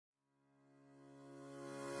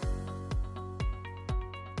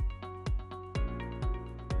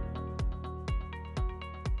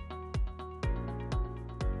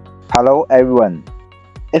Hello everyone.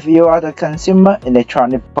 If you are the consumer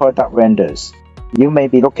electronic product vendors, you may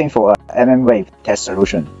be looking for a mmWave test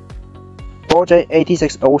solution.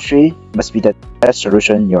 BOJ8603 must be the test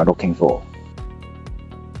solution you are looking for.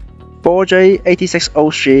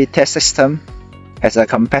 BOJ8603 test system has a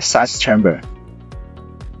compact size chamber.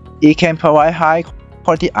 It can provide high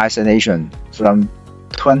quality isolation from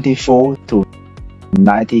 24 to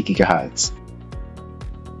 90 GHz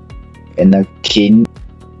in a clean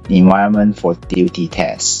environment for DUT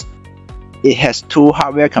tests. It has two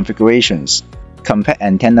hardware configurations: compact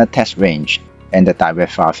antenna test range and the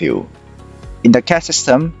direct far field. In the CAT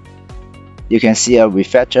system, you can see a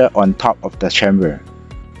reflector on top of the chamber.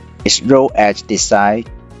 Its roll edge design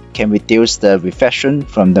can reduce the reflection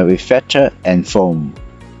from the reflector and foam.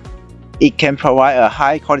 It can provide a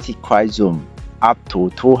high quality quiet zoom up to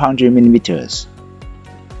 200 mm.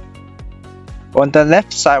 On the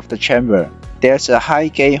left side of the chamber, there's a high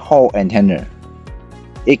gain Hall antenna.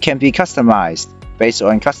 It can be customized based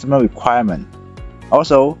on customer requirement.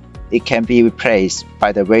 Also, it can be replaced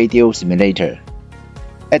by the radio simulator.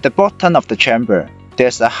 At the bottom of the chamber,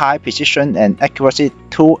 there's a high precision and accuracy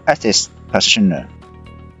 2-axis positioner.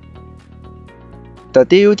 The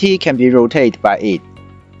DUT can be rotated by it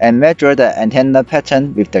and measure the antenna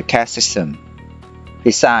pattern with the CAT system.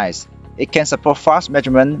 Besides, it can support fast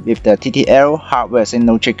measurement with the TTL hardware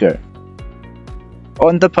signal trigger.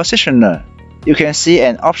 On the positioner, you can see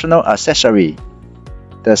an optional accessory,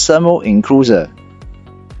 the thermal enclosure.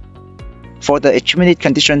 For the extremity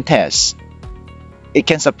condition test, it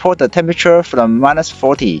can support the temperature from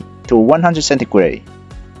 -40 to 100 centigrade.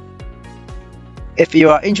 If you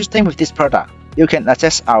are interested with this product, you can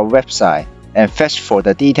access our website and fetch for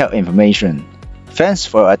the detailed information. Thanks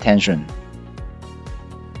for your attention.